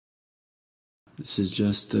This is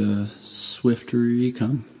just a swifter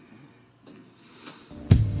recon.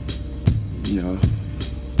 Yo.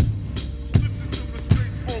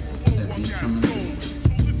 Is that beat coming?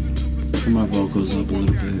 Turn my vocals up a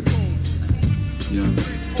little bit. Yo.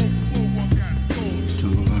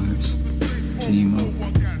 Jungle vibes. Nemo.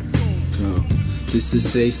 Go. This is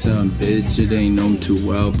S.A.S.O.N, bitch, it ain't known too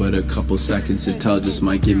well, but a couple seconds to tell just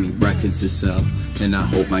might give me records to sell. And I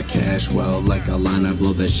hold my cash well, like a line I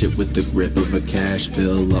blow that shit with the grip of a cash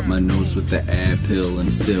bill. Up my nose with the ad pill,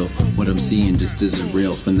 and still, what I'm seeing just isn't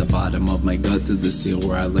real. From the bottom of my gut to the seal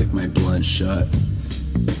where I lick my blunt shut.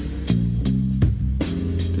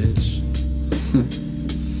 Bitch.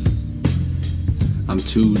 I'm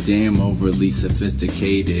too damn overly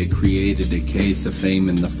sophisticated. Created a case of fame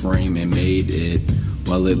in the frame and made it.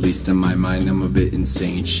 Well, at least in my mind, I'm a bit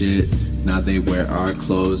insane shit. Now they wear our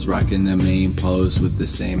clothes, rocking the main pose with the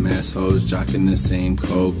same ass hoes, jocking the same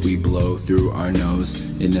coke we blow through our nose.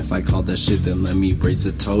 And if I call that shit, then let me raise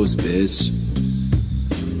a toast, bitch.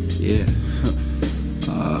 Yeah.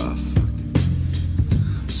 Fuck.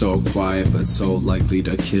 So quiet, but so likely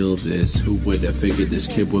to kill this. Who would have figured this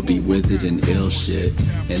kid would be withered and ill shit?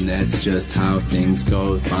 And that's just how things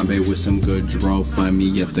go. Bombay with some good dro, find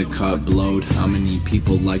me at the cut blowed. How many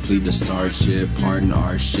people likely to start shit? Pardon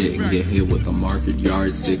our shit and get hit with a market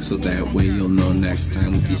yardstick, so that way you'll know next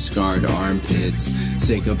time with these scarred armpits.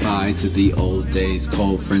 Say goodbye to the old days,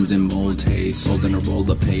 cold friends and mold haze, sold in a roll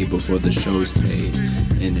to pay before the show's paid.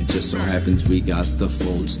 And it just so happens we got the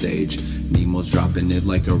fold stage. Nemo's dropping it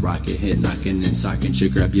like a rocket hit, knocking and socking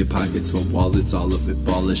shit. Grab your pockets for wallets, all of it,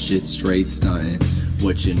 ball of shit, straight stunting.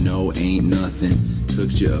 What you know ain't nothing.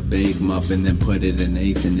 Cooked you a baked muffin, then put it an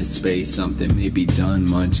eighth in its space. Something may be done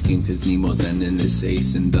munchkin, cause Nemo's ending this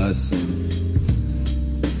ace and dustin'.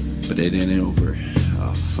 But it ain't over.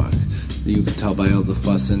 Oh fuck. You can tell by all the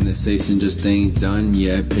fussin', this S.A.S.O.N just ain't done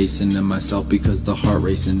yet. Pacing to myself because the heart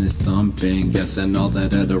racing is thumping. Guessing all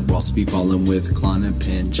that Adderall, speedballing with clon and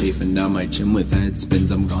pen. Chafing down my chin with head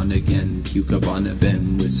spins, I'm gone again. Puke up on a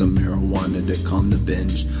bin with some marijuana to calm the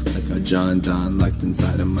binge. Like a John Donne locked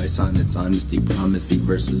inside of my sonnets. Honesty, promise, the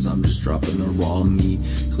verses, I'm just dropping the raw meat.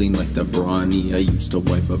 Clean like the brawny, I used to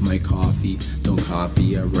wipe up my coffee. Don't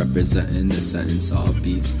copy, I representin' the sentence off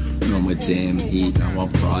beats. Run with damn heat, now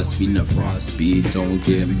I'm cross-feeding a frostbeat. Don't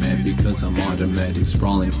get mad because I'm automatic.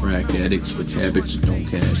 Sprawling crack addicts for cabbage that don't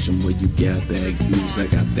cash them where you get bag views. I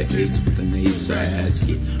got the ace with an ace, so I ask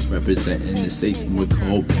it. Representing the S.A.S.O.N with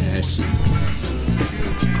cold passion.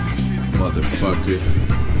 Motherfucker.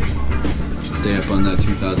 Stay up on that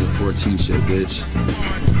 2014 shit, bitch.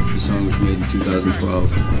 This song was made in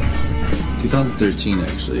 2012. 2013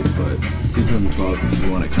 actually, but 2012 if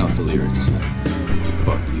you want to count the lyrics.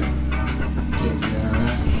 Fuck you.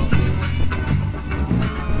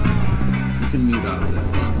 You can mute out of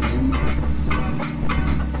that.